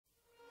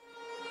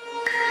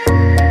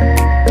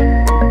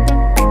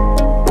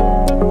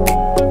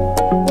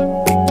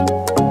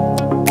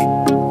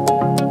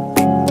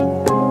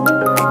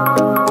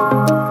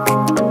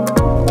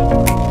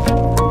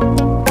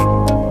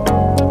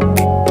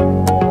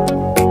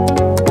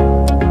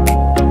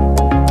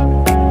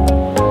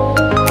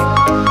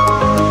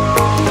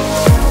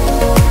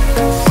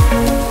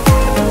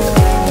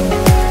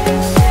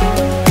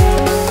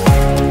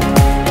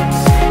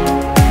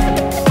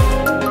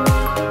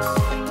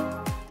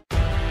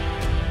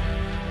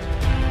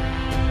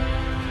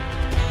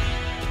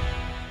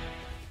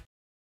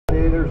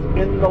leaders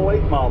in the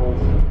late models.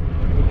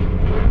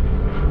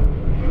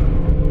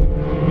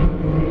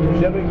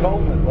 Chevy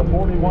Coleman, the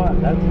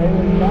 41. That's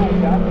Haley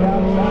Cash out the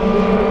outside.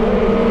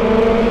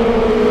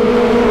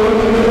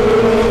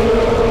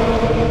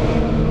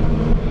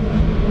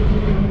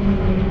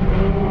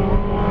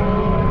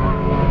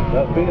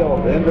 The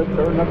field into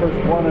turn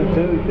numbers 1 and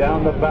 2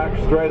 down the back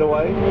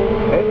straightaway.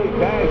 Haley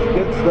Cash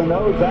gets the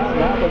nose out,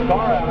 now the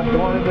car out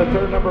going into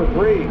turn number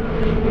 3.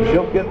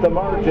 She'll get the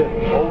margin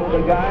over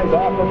the guys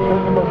off of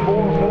turn number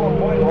 4. Phillip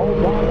White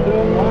holds on to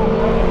it.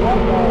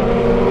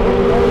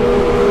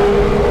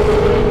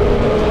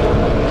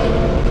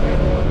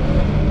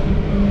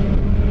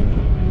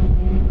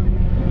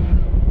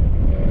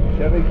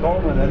 Chevy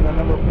Coleman in the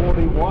number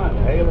 41.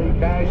 Haley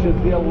Cash is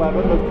the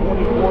 11. The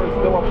 24 is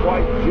Phillip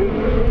White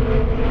Jr.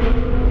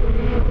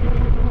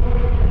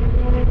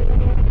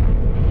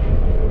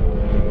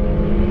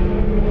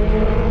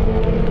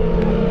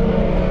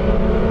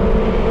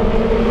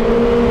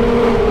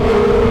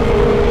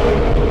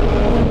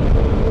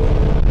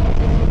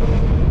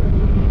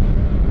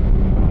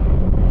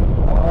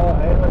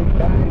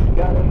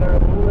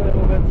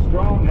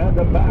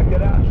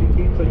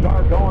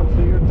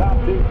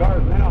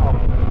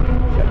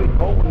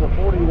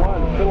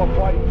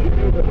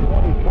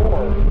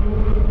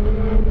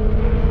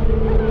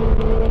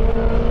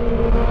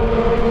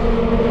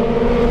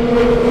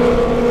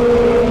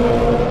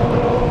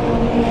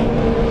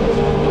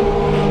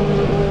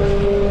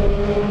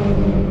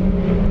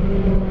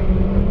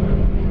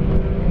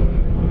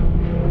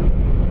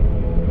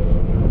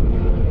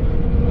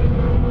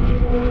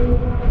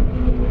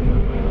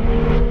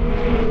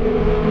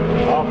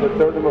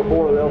 Turn number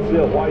 4, they'll see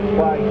a white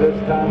flag this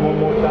time. One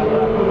more time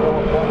around the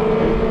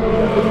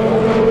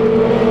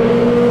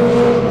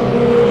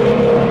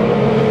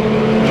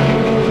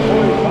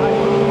Korey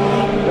Bice,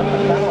 John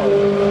Howard,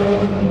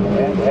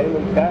 and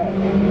Haley Cash.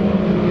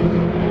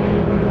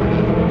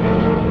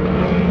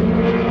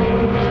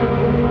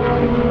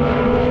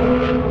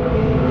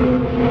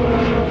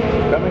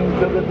 Coming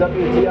to the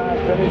WTI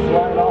finish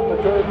line off the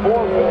turn 4.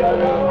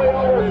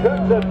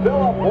 Overcuts it,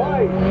 Phillip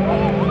White.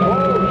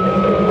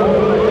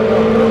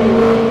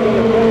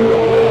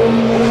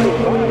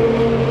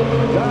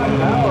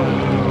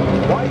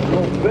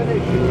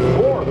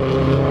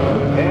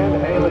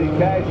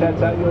 That's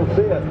how you'll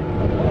see it.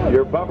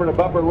 Your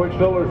bumper-to-bumper Witch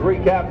Fillers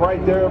recap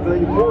right there for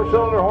the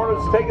 4-cylinder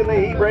Hornets taking the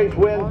heat race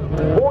win,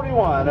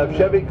 41 of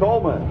Chevy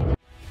Coleman.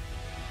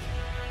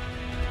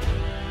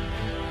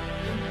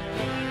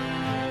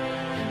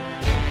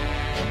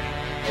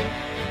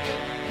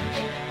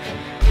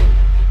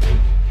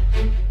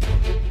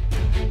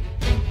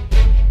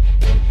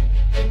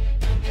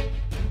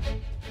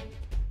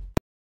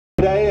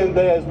 Today, and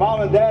as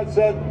Mom and Dad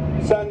said,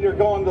 son, you're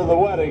going to the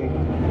wedding.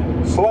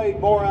 Slade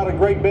Moore out of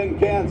Great Bend,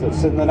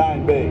 Kansas in the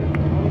 9B.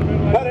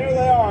 But here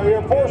they are,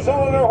 your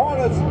 4-cylinder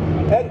Hornets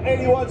at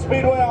 81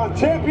 Speedway on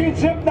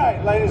championship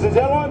night, ladies and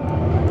gentlemen.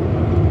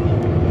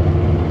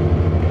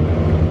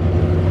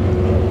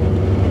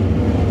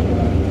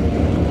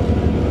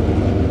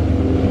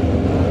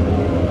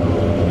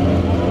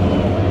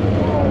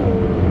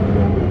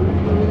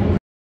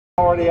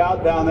 Already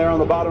out down there on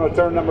the bottom of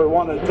turn number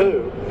 1 and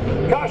 2.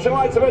 Caution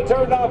lights have been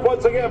turned off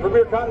once again from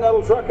your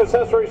Continental Truck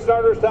Accessory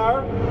Starters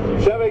Tower.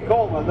 Chevy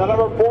Coleman, the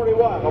number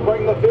 41, will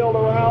bring the field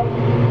around.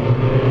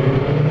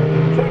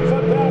 Checks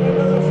up down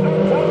into the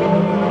start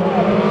zone.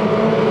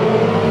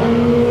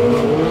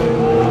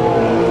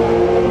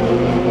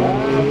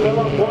 And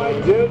Phillip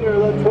White Jr.,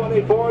 the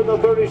 24, the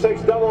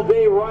 36 Double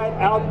D, right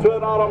out to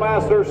an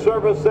Automaster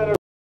Service Center.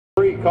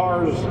 3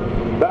 cars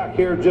back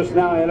here just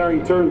now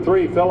entering turn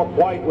 3. Phillip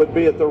White would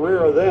be at the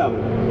rear of them.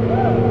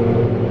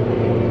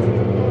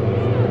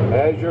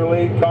 As your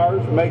lead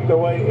cars make their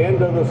way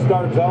into the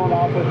start zone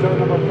off of turn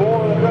number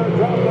 4, they're going to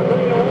drop the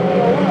green away to the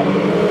left.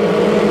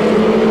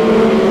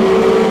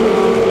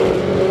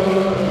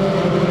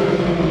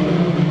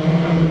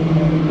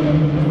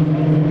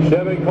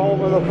 Chevy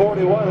Coleman, the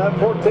 41. That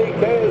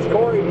 14K is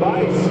Korey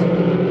Bice.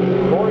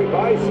 Korey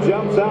Bice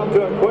jumps out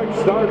to a quick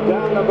start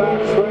down the back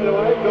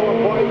straightaway.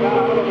 Phillip White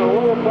now having a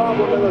little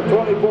problem in the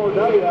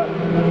 24W.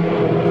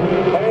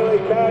 Haley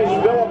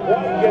Cash, Phillip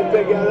White get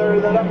together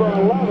in the number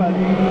 11.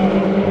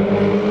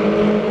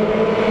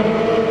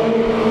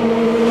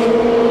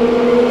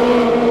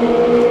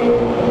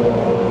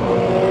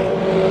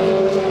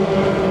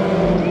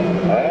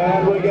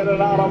 And we get an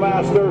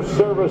Automaster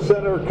Service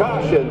Center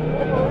caution.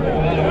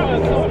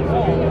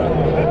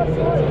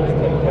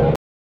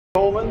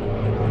 Coleman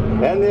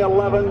and the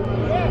 11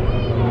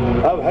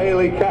 of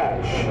Haley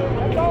Cash.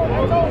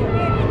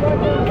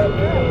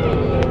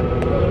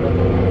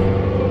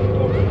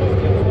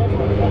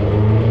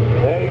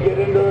 They get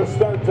into the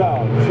start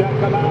zone. Check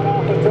them out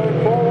off the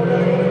turn 4. We're going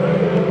to get it.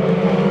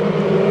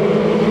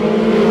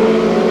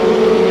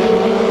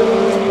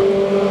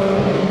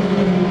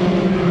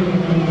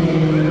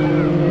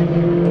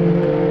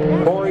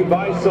 Korey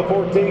Bice, the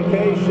 14K,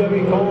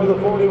 Chevy Coleman, the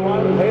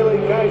 41, Haley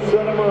Cash,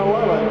 the number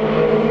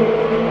 11.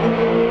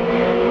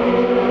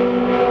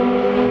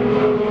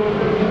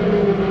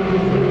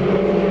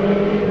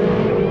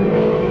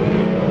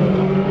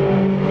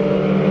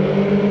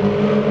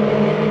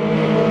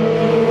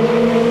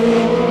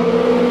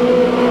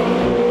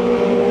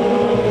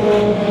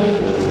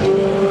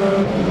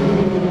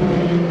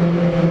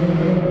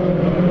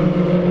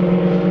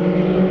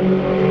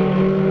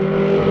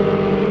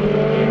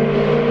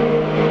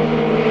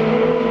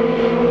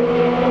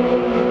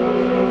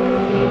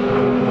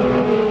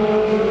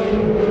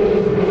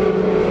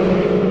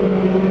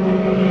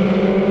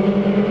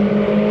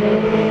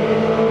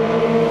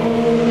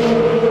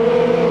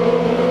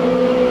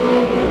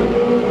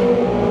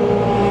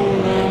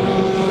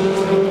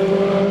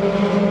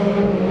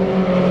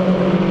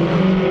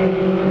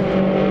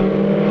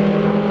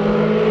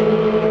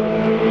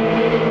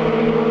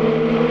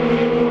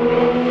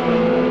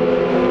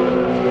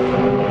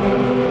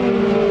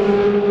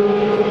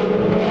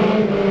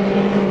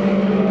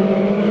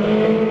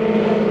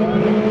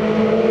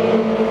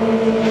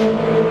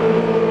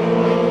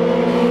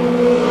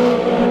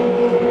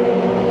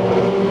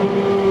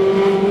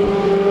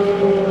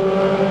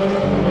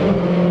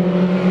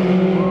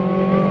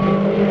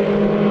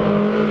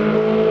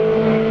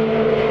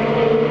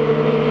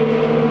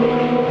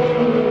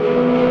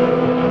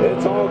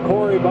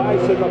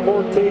 Bice in the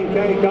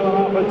 14K coming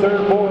off of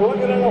turn 4.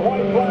 Looking at the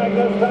white flag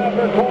this time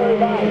for Korey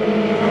Bice.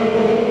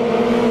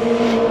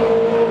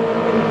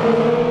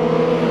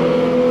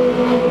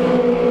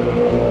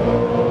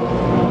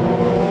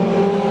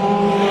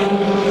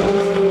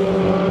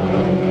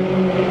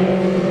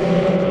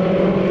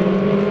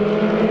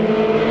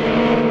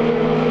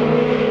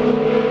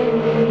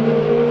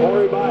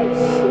 Korey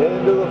Bice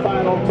into the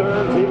final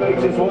turns. He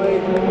makes his way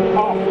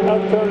off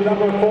of turn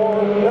number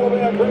 4. It'll be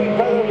a green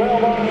feather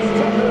mailbox.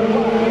 Checker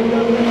flag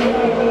doesn't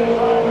get finish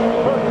line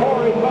for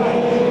Korey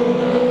Bice.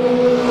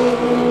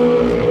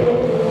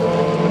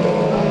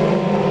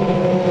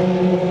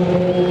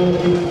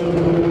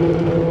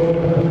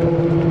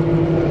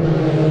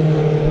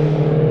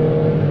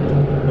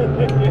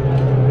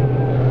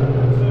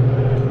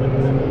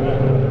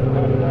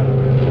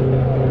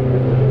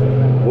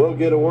 We'll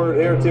get a word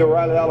here to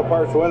O'Reilly Auto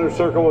Parts Winner's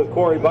Circle with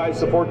Korey Bice,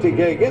 the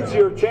 14K against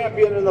your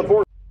champion in the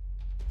 14K.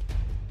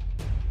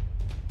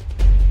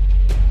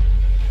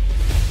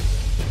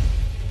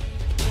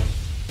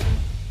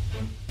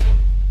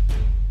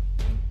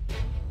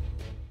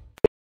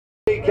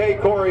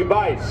 Korey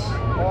Bice.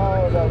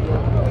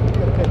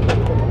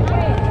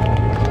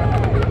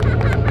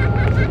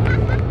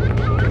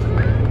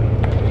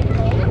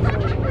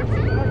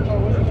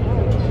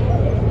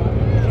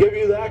 Give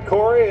you that,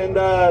 Korey, and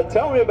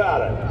tell me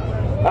about it.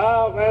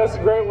 Oh man, it's a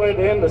great way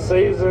to end the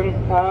season.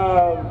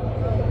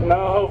 You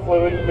know,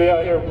 hopefully we can be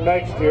out here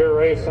next year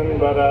racing,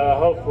 but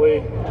hopefully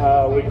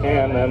we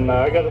can. And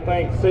I got to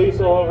thank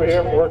Cecil over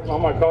here for working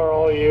on my car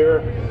all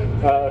year.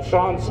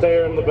 Sean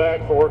Stair in the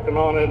back for working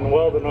on it and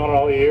welding on it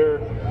all year.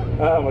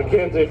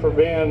 Mackenzie for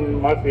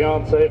being my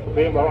fiance, for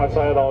being by my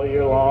side all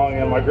year long,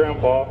 and my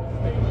grandpa,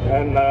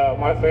 and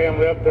my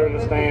family up there in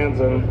the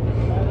stands. And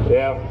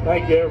yeah,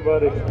 thank you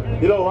everybody.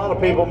 You know, a lot of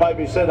people might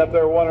be sitting up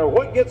there wondering,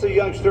 what gets a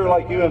youngster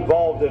like you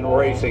involved in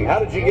racing? How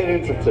did you get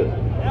interested?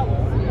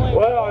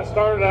 Well, I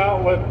started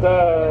out with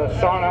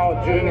Sean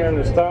Allen Jr. in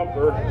the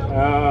stumper.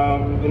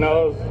 You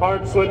know, it was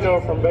hard to switch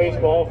over from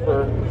baseball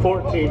for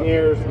 14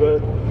 years,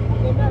 but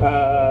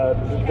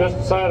just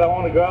decided I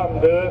want to go out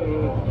and do it,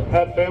 and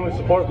had family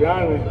support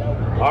behind me.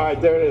 All right,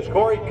 there it is.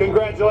 Korey,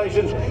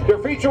 congratulations. Your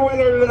feature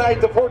winner tonight,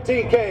 the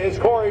 14K, is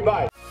Korey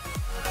Bice.